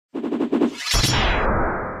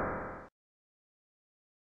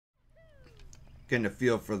getting a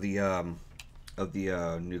feel for the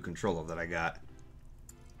new controller that I got.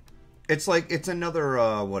 It's like it's another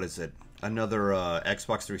what is it? Another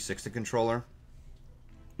Xbox 360 controller.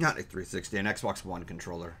 Not a 360, an Xbox One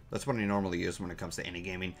controller. That's what I normally use when it comes to any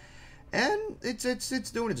gaming, and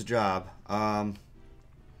it's doing its job.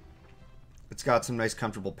 It's got some nice,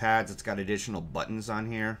 comfortable pads. It's got additional buttons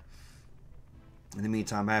on here. In the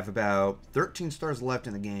meantime, I have about 13 stars left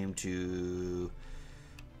in the game to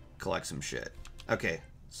collect some shit. Okay,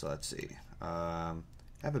 so let's see. I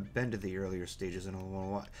haven't been to the earlier stages in a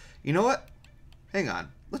while. You know what? Hang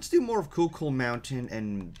on. Let's do more of Cool Mountain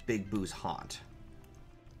and Big Boo's Haunt.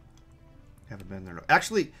 Haven't been there. No.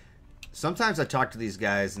 Actually, sometimes I talk to these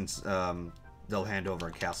guys and they'll hand over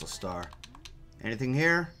a Castle Star. Anything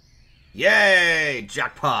here? Yay!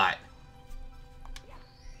 Jackpot!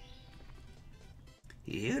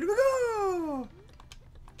 Here we go!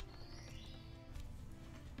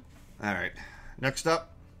 Alright. Next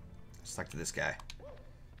up, let's talk to this guy.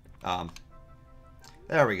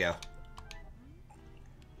 There we go.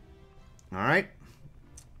 Alright.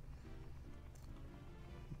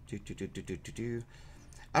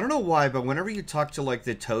 I don't know why, but whenever you talk to like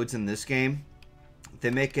the toads in this game, they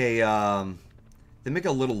make a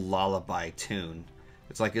little lullaby tune.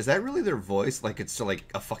 It's like, is that really their voice? Like it's like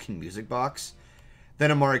a fucking music box? Then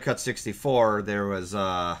in Mario Kart 64, there was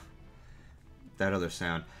that other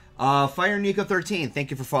sound. Fire Nico 13, thank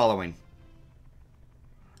you for following.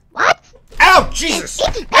 What? Ow! Jesus!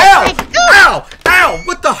 Ow! Ow! Ow!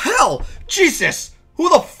 What the hell? Jesus! Who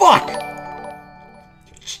the fuck?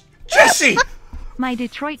 Jesse! My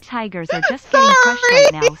Detroit Tigers are just getting crushed right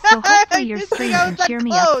now, so hopefully your stream can cheer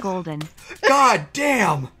me up, Golden. God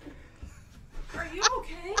damn! Are you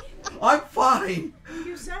okay? I'm fine.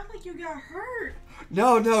 You sound like you got hurt.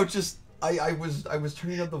 No, just I was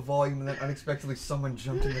turning up the volume and then unexpectedly someone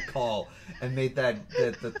jumped in the call and made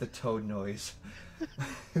the toad noise. It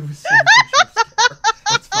was so much.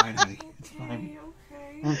 It's fine, honey. It's fine.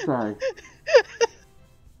 Okay. I'm sorry.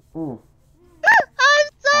 I'm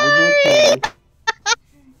sorry. Okay.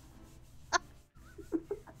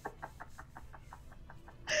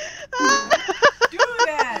 Do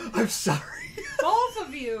that. I'm sorry. Both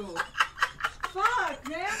of you. Fuck,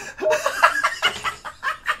 man.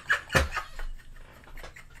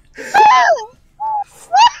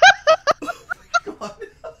 God.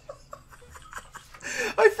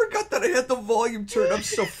 I forgot that I had the volume turned up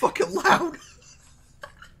so fucking loud.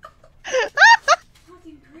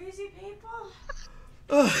 Fucking crazy people.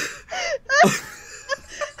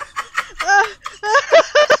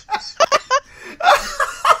 Oh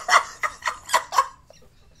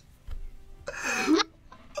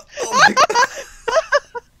my God.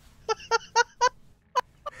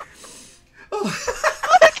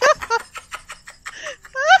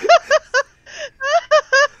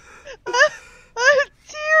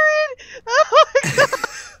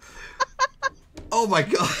 Oh my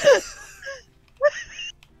God.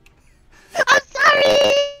 I'm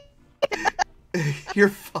sorry. You're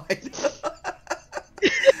fine.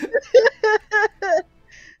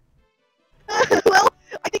 Well,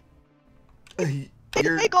 I think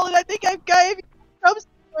You're hey, Golden, I think I've got you from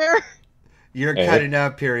somewhere. you're cutting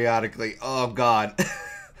out periodically. Oh God.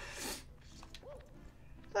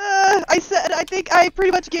 I think I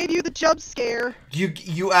pretty much gave you the jump scare.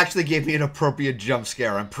 You actually gave me an appropriate jump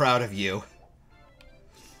scare. I'm proud of you.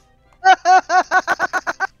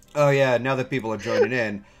 Oh yeah, now that people are joining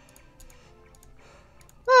in.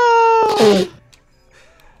 Oh.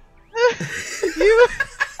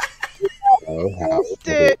 You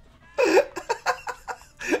did.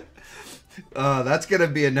 That's gonna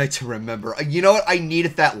be a night to remember. You know what? I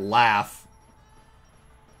needed that laugh.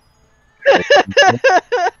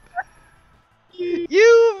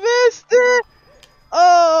 You missed it.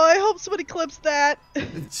 Oh, I hope somebody clips that.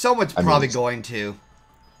 Someone's probably going to.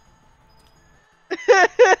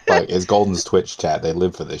 Like, it's Golden's Twitch chat. They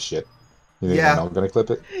live for this shit. You think Yeah. they're not gonna clip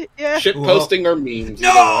it? Yeah. Shit posting or memes.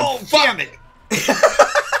 No! Damn it! No!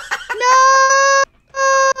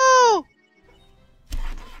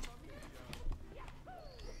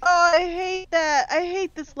 Oh, I hate that. I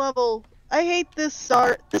hate this level. I hate this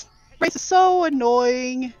start. This race is so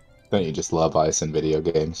annoying. Don't you just love ice in video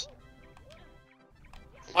games?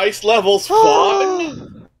 Ice levels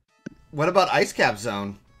fun. What about Ice Cap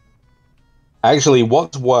Zone? Actually,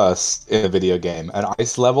 what's worse in a video game? An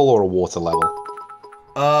ice level or a water level?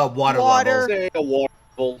 Water level. Say a water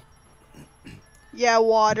level. Yeah,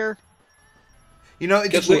 water. You know, it's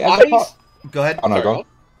Guess just... what? Ice? Go ahead. Oh no, Sorry, go on.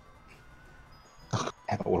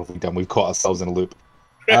 Damn it, what have we done? We've caught ourselves in a loop.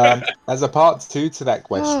 As a part 2 to that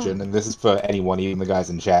question, and this is for anyone, even the guys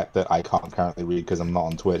in chat that I can't currently read because I'm not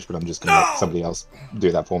on Twitch, but I'm just going to let somebody else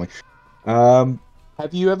do that for me.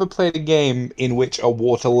 Have you ever played a game in which a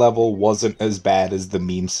water level wasn't as bad as the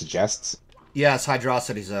meme suggests? Yes,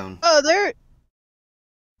 Hydrocity Zone. Oh,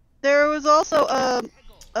 there was also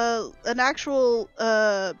an actual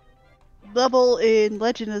level in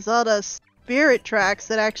Legend of Zelda Spirit Tracks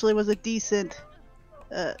that actually was a decent.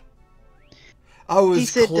 I was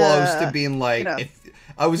decent, close to being like, you know. if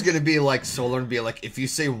I was gonna be like Solar and be like, if you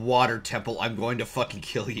say water temple, I'm going to fucking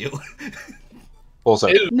kill you. Also,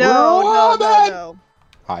 No.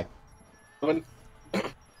 hi.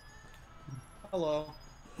 Hello.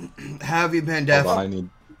 How have you been, Hold Def? on, I need...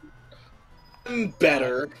 I'm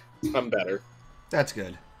better. I'm better. That's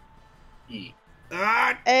good. Yeah.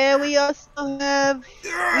 Ah, And we also have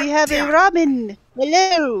a damn it. Robin.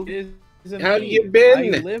 Hello. How you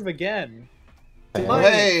been? I live again.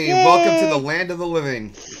 Hey, Yay. welcome to the land of the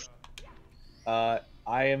living. I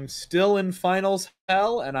am still in finals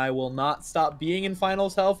hell, and I will not stop being in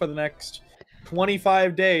finals hell for the next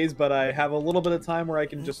 25 days, but I have a little bit of time where I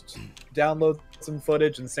can just download some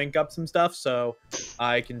footage and sync up some stuff, so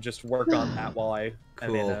I can just work on that while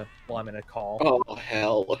I'm in a call. Oh,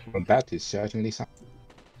 hell. That is certainly something.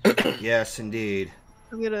 Yes, indeed.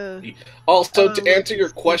 I'm gonna. Also, to answer your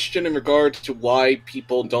question in regards to why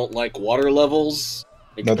people don't like water levels...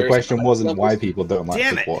 No, the question wasn't why levels, people don't like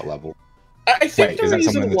Damn the it. water level. I think Wait, is the that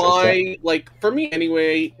something reason in the why, like, for me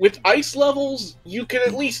anyway, with ice levels, you can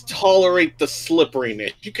at least tolerate the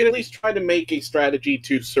slipperiness. You can at least try to make a strategy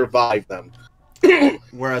to survive them.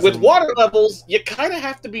 Whereas With in- water levels, you kind of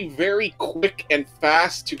have to be very quick and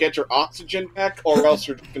fast to get your oxygen back, or else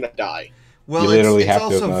you're just gonna die. well, You literally it's have to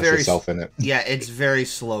also immerse very yourself in it. yeah, it's very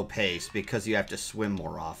slow paced because you have to swim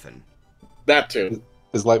more often. That too.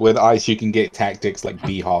 It's like with ice, you can get tactics like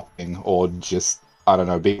bee hopping or just, I don't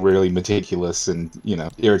know, being really meticulous and, you know,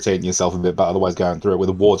 irritating yourself a bit, but otherwise going through it. With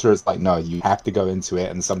water, it's like, no, you have to go into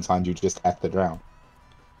it, and sometimes you just have to drown.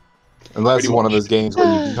 Unless it's Pretty one of much. those games where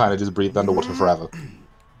you can kind of just breathe underwater forever.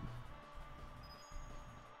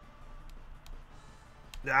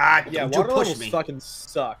 Ah, Yeah, don't you water push levels me. fucking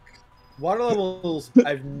suck. Water levels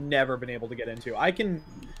I've never been able to get into. I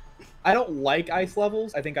don't like ice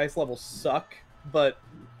levels. I think ice levels suck, but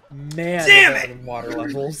man, Damn they're it! better than water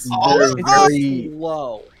levels. They're It's very,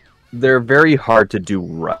 slow. they're very hard to do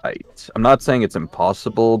right. I'm not saying it's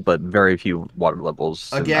impossible, but very few water levels.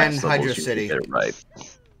 and Again, ice levels Hydro usually City. get it right.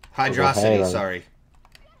 Hydrocity, Okay, sorry.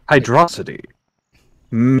 Hydrocity.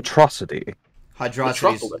 Metrocity.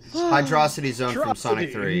 Hydrocity Zone from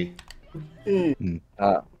Sonic 3.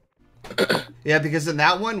 Yeah, because in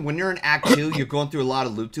that one, when you're in Act 2, you're going through a lot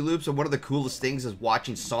of loop-to-loops, and one of the coolest things is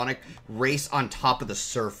watching Sonic race on top of the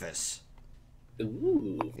surface.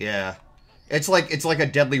 Ooh. Yeah. It's like a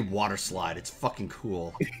deadly water slide. It's fucking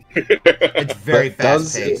cool. It's very But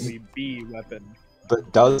does fast-paced. The B weapon.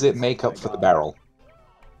 But does it make up for the barrel?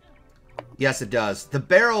 Yes, it does. The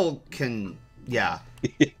barrel can... Yeah.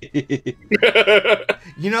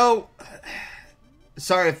 You know...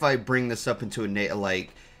 Sorry if I bring this up into a...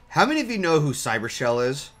 Like... How many of you know who Cybershell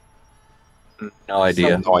is? No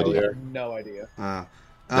idea. No idea. No idea.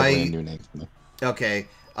 Definitely a new name for me. Okay.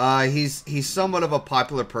 He's somewhat of a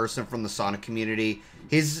popular person from the Sonic community.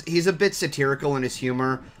 He's a bit satirical in his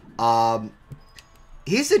humor.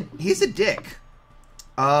 He's a dick.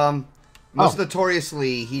 Most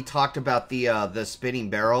notoriously, he talked about the spinning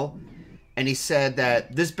barrel, and he said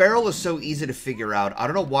that this barrel is so easy to figure out. I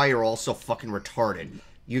don't know why you're all so fucking retarded.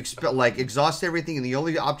 You exhaust everything, and the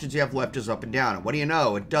only options you have left is up and down. And what do you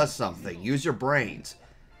know? It does something. Use your brains.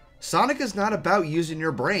 Sonic is not about using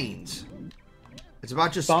your brains. It's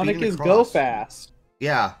about just Sonic speeding is across. go fast.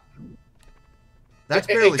 Yeah. That's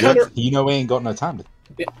It barely kinda- good. You know we ain't got no time.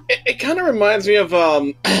 It kind of reminds me of,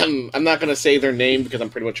 I'm not going to say their name because I'm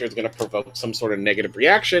pretty much sure it's going to provoke some sort of negative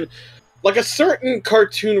reaction. Like a certain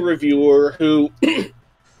cartoon reviewer who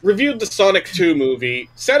reviewed the Sonic 2 movie,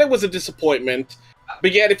 said it was a disappointment,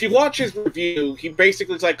 but yet if you watch his review, he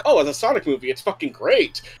basically is like, oh, as a Sonic movie, it's fucking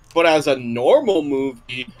great. But as a normal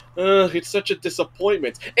movie, it's such a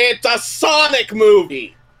disappointment. It's a Sonic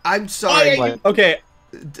movie! I'm sorry. Like, Okay,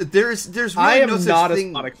 There's really I am no such not thing.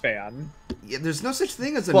 a Sonic fan. Yeah, there's no such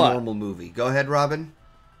thing as a But- normal movie. Go ahead, Robin.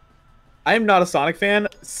 I am not a Sonic fan.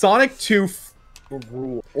 Sonic 2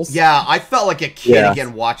 rules. Yeah, I felt like a kid Yeah.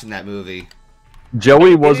 again watching that movie.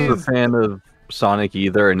 Joey wasn't a is- fan of Sonic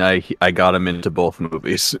either, and I got him into both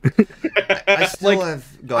movies. I still Like,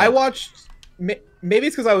 have. Go I ahead. watched. Maybe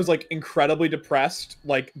it's because I was like incredibly depressed,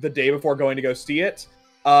 like the day before going to go see it.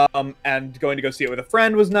 And going to go see it with a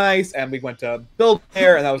friend was nice, and we went to Build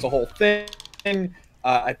Air, and that was a whole thing.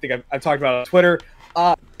 I think I've talked about it on Twitter.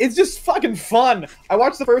 It's just fucking fun. I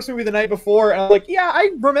watched the first movie the night before, and I'm like, yeah,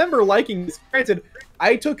 I remember liking this. Granted,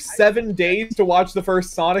 I took 7 days to watch the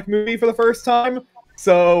first Sonic movie for the first time,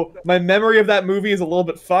 so my memory of that movie is a little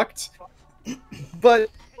bit fucked. But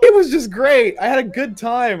it was just great. I had a good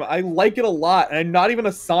time. I like it a lot, and I'm not even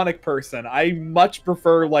a Sonic person. I much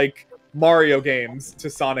prefer, like, Mario games to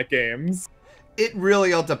Sonic games. It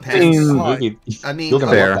really all depends. I mean, you're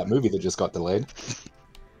gonna love that movie that just got delayed.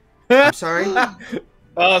 I'm sorry?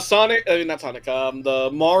 Sonic, not Sonic, the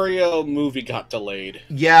Mario movie got delayed.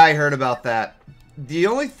 Yeah, I heard about that. The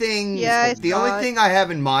only thing I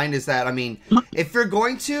have in mind is that, I mean, if you're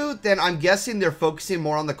going to, then I'm guessing they're focusing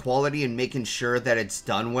more on the quality and making sure that it's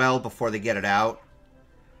done well before they get it out.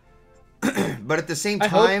 But at the same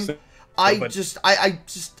time, I'm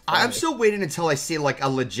still waiting until I see like a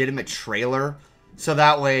legitimate trailer, so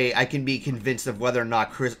that way I can be convinced of whether or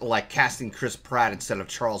not casting Chris Pratt instead of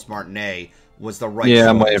Charles Martinet was the right choice.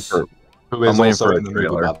 I'm waiting for. Who is also in the movie,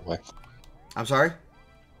 by the way. I'm sorry?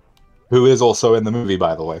 Who is also in the movie,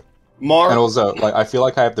 by the way. And Mario. also, like, I feel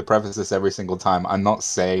like I have to preface this every single time. I'm not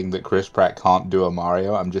saying that Chris Pratt can't do a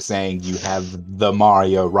Mario. I'm just saying you have the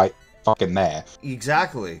Mario right fucking there.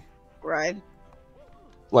 Exactly. Right.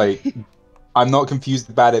 Like, I'm not confused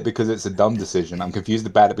about it because it's a dumb decision. I'm confused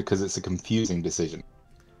about it because it's a confusing decision.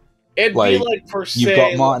 It'd be like per se. You've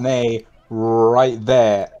got Martinet right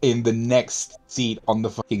there in the next seat on the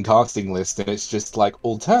fucking casting list, and it's just like,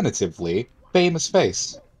 alternatively, famous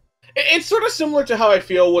face. It's sort of similar to how I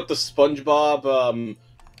feel with the SpongeBob,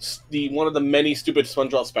 one of the many stupid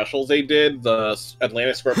SpongeBob specials they did, the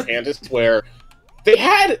Atlantis Square Pandas, where they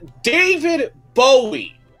had David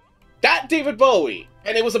Bowie. That David Bowie.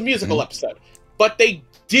 And it was a musical episode. But they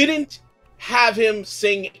didn't have him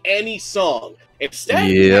sing any song. Instead,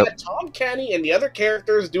 they had Tom Kenny and the other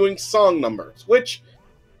characters doing song numbers, which,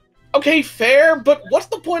 okay, fair, but what's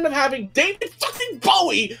the point of having David fucking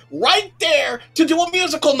Bowie right there to do a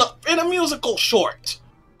musical in a musical short?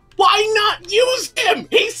 Why not use him?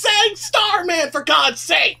 He sang Starman, for God's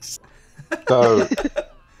sakes!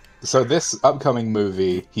 So this upcoming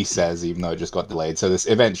movie, he says, even though it just got delayed, so this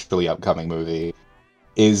eventually upcoming movie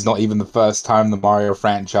is not even the first time the Mario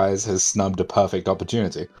franchise has snubbed a perfect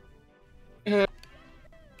opportunity.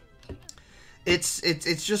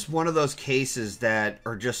 It's just one of those cases that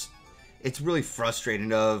are just, it's really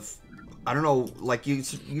frustrating of, I don't know, like you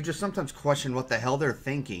just sometimes question what the hell they're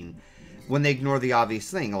thinking when they ignore the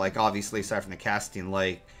obvious thing, like obviously aside from the casting,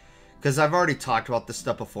 like, because I've already talked about this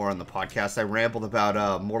stuff before on the podcast. I rambled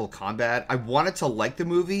about Mortal Kombat. I wanted to like the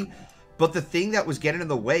movie, but the thing that was getting in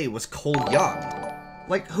the way was Cole Young.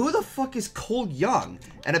 Like, who the fuck is Cole Young?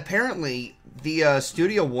 And apparently, the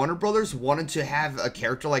studio Warner Brothers wanted to have a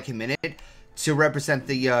character like him in it to represent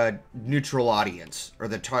the neutral audience, or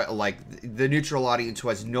the neutral audience who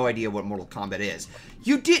has no idea what Mortal Kombat is.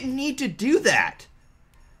 You didn't need to do that.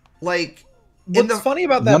 Like, what's funny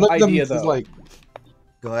about that idea, though? Like,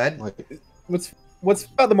 go ahead. What's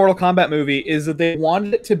about the Mortal Kombat movie is that they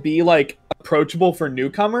wanted it to be like approachable for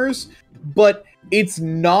newcomers, but it's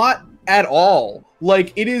not at all.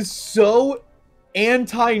 Like, it is so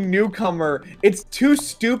anti-newcomer. It's too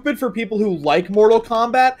stupid for people who like Mortal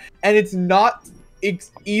Kombat, and it's not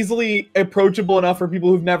easily approachable enough for people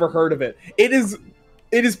who've never heard of it. It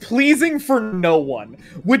is pleasing for no one,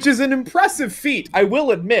 which is an impressive feat, I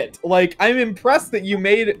will admit. Like, I'm impressed that you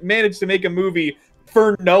managed to make a movie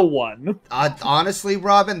for no one. Honestly,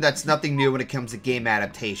 Robin, that's nothing new when it comes to game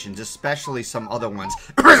adaptations, especially some other ones.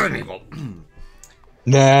 Resident Evil.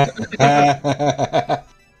 Nah.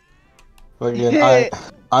 Again,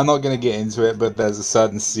 I'm not going to get into it, but there's a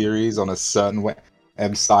certain series on a certain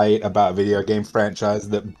website about a video game franchise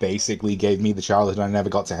that basically gave me the childhood I never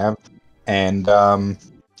got to have. And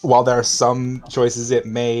while there are some choices it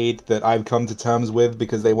made that I've come to terms with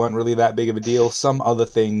because they weren't really that big of a deal, some other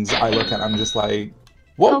things I look at, I'm just like,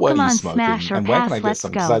 what were you Pokemon smoking? Smash or And where can Pass, I get let's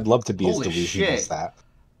some? go. Because I'd love to be as Holy delusional shit. as that.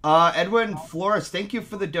 Edwin Flores, thank you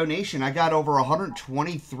for the donation. I got over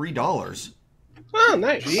 $123. Oh,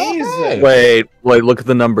 nice. Jesus. Wait, look at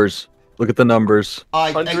the numbers. Look at the numbers.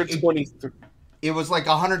 123. It was like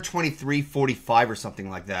 123.45 or something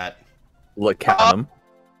like that. Look, count them.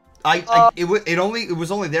 It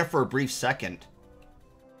was only there for a brief second.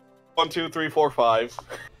 1, 2, 3, 4, 5.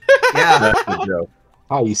 Yeah. That's the joke.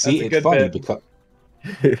 Oh, you see, That's a it's good funny bit. because...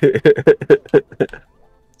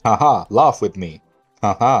 Haha, laugh with me.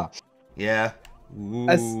 Haha. Yeah. Ooh.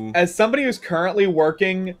 As somebody who's currently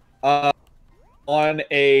working on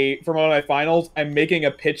for one of my finals, I'm making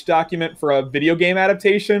a pitch document for a video game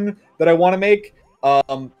adaptation that I want to make.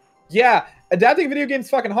 Yeah, adapting a video game is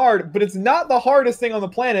fucking hard, but it's not the hardest thing on the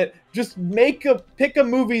planet. Just pick a pick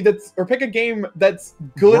a game that's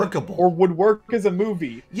good, workable, or would work as a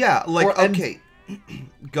movie. Yeah, like okay.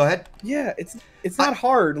 Go ahead. Yeah, it's not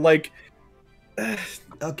hard. Like,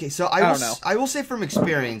 okay, so I will say from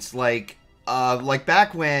experience, like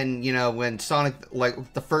back when when Sonic,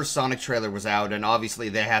 like the first Sonic trailer was out, and obviously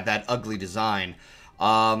they had that ugly design.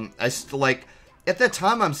 At that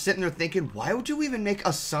time, I'm sitting there thinking, why would you even make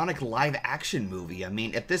a Sonic live-action movie? I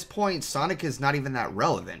mean, at this point, Sonic is not even that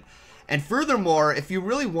relevant. And furthermore, if you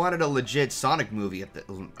really wanted a legit Sonic movie,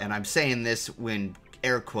 and I'm saying this in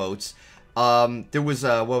air quotes, there was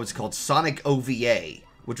what was it called? Sonic OVA,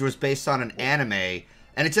 which was based on an anime,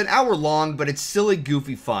 and it's an hour long, but it's silly,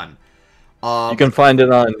 goofy fun. You can find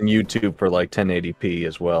it on YouTube for like 1080p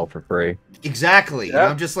as well for free. Exactly. Yep.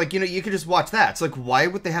 I'm just like, you can just watch that. It's like, why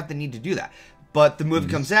would they have the need to do that? But the movie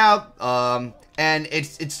comes out, and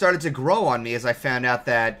it started to grow on me as I found out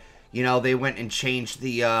that, they went and changed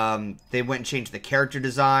the character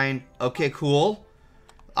design. Okay, cool.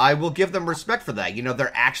 I will give them respect for that.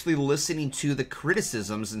 They're actually listening to the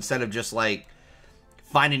criticisms instead of just like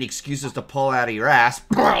finding excuses to pull out of your ass.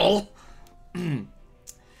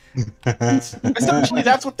 Essentially,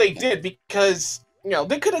 that's what they did, because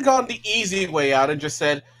they could have gone the easy way out and just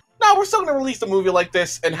said, no, we're still going to release a movie like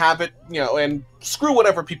this and have it, and screw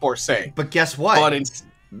whatever people are saying. But guess what?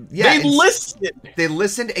 They listened. They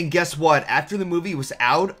listened, and guess what? After the movie was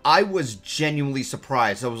out, I was genuinely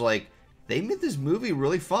surprised. I was like, they made this movie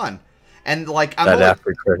really fun. And like,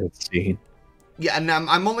 after credits scene. Yeah, and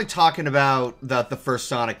I'm only talking about the first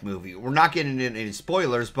Sonic movie. We're not getting into any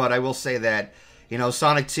spoilers, but I will say that,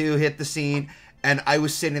 Sonic 2 hit the scene, and I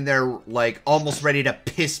was sitting there like almost ready to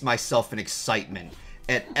piss myself in excitement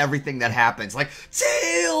at everything that happens. Like,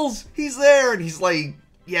 Tails! He's there! And he's like,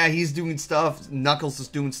 yeah, he's doing stuff. Knuckles is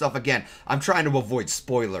doing stuff again. I'm trying to avoid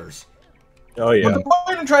spoilers. Oh, yeah. But the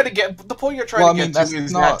point you're trying to get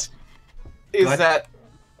to is that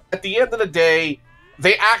at the end of the day,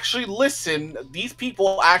 they actually listened. These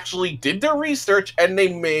people actually did their research, and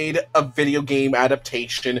they made a video game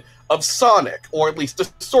adaptation of Sonic, or at least the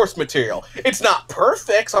source material. It's not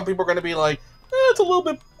perfect. Some people are going to be like, it's a little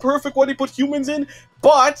bit perfect when he put humans in,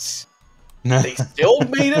 but they still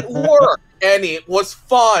made it work, and it was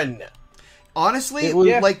fun. Honestly,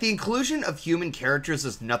 like, the inclusion of human characters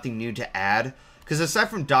is nothing new to add, because aside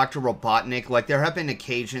from Dr. Robotnik, like, there have been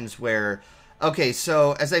occasions where, okay,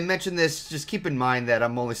 so, as I mentioned this, just keep in mind that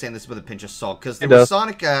I'm only saying this with a pinch of salt, because there was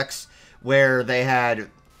Sonic X, where they had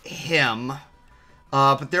him,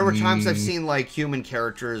 but there were times I've seen, like, human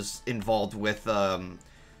characters involved with,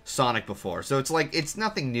 Sonic before. So it's like, it's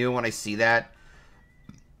nothing new when I see that.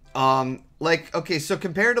 Like, okay, so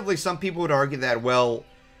comparatively, some people would argue that, well,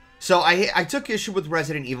 so I took issue with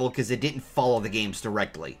Resident Evil because it didn't follow the games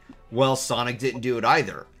directly. Well, Sonic didn't do it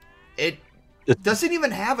either. It doesn't even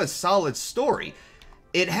have a solid story.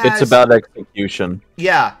 It's about execution.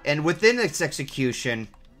 Yeah, and within its execution,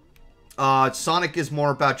 Sonic is more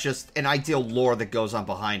about just an ideal lore that goes on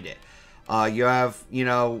behind it.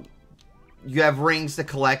 You have rings to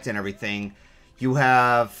collect and everything. You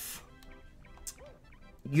have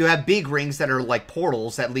big rings that are like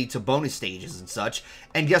portals that lead to bonus stages and such.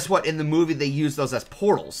 And guess what? In the movie, they use those as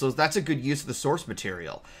portals. So that's a good use of the source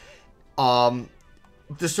material.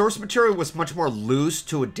 The source material was much more loose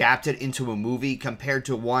to adapt it into a movie compared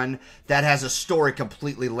to one that has a story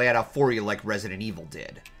completely laid out for you like Resident Evil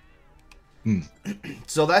did.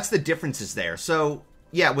 So that's the differences there. So,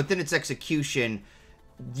 yeah, within its execution,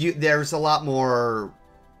 there's a lot more.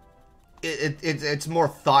 It's more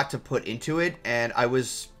thought to put into it, and I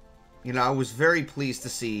was very pleased to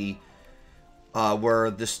see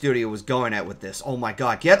where the studio was going at with this. Oh my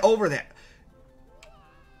god, get over there!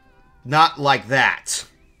 Not like that.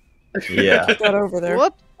 Yeah, get that over there.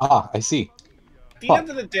 Whoop. I see. At the end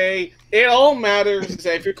of the day, it all matters is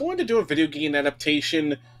that if you're going to do a video game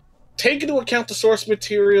adaptation, take into account the source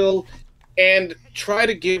material and try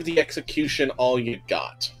to give the execution all you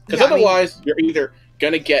got. Because otherwise, you're either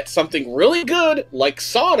going to get something really good, like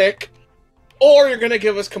Sonic, or you're going to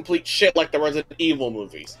give us complete shit like the Resident Evil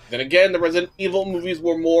movies. Then again, the Resident Evil movies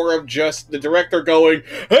were more of just the director going,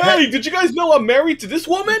 hey, did you guys know I'm married to this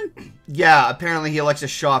woman? Yeah, apparently he likes to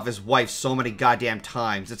show off his wife so many goddamn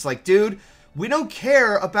times. It's like, dude, we don't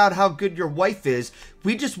care about how good your wife is.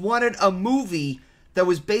 We just wanted a movie that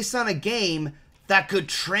was based on a game that could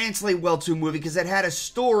translate well to a movie because it had a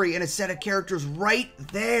story and a set of characters right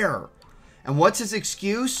there. And what's his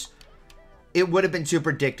excuse? It would have been too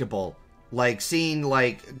predictable. Like seeing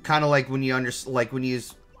like kind of like when you like when you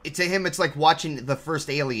to him it's like watching the first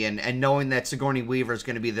Alien and knowing that Sigourney Weaver is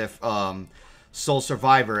going to be the sole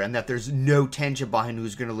survivor and that there's no tension behind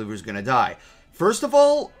who's going to live, who's going to die. First of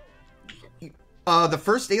all, the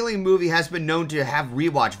first Alien movie has been known to have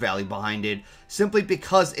rewatch value behind it simply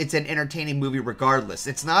because it's an entertaining movie regardless.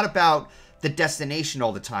 It's not about the destination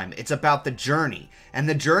all the time. It's about the journey. And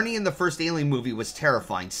the journey in the first Alien movie was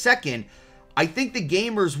terrifying. Second, I think the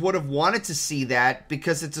gamers would have wanted to see that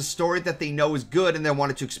because it's a story that they know is good and they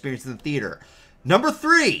wanted to experience in the theater. Number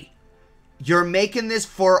 3, you're making this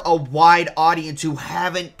for a wide audience who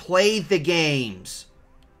haven't played the games.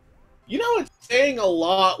 You know, it's saying a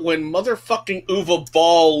lot when motherfucking Uwe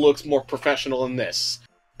Ball looks more professional in this.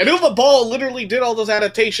 And Uwe Ball literally did all those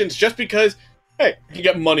adaptations just because, hey, you can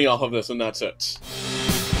get money off of this and that's it.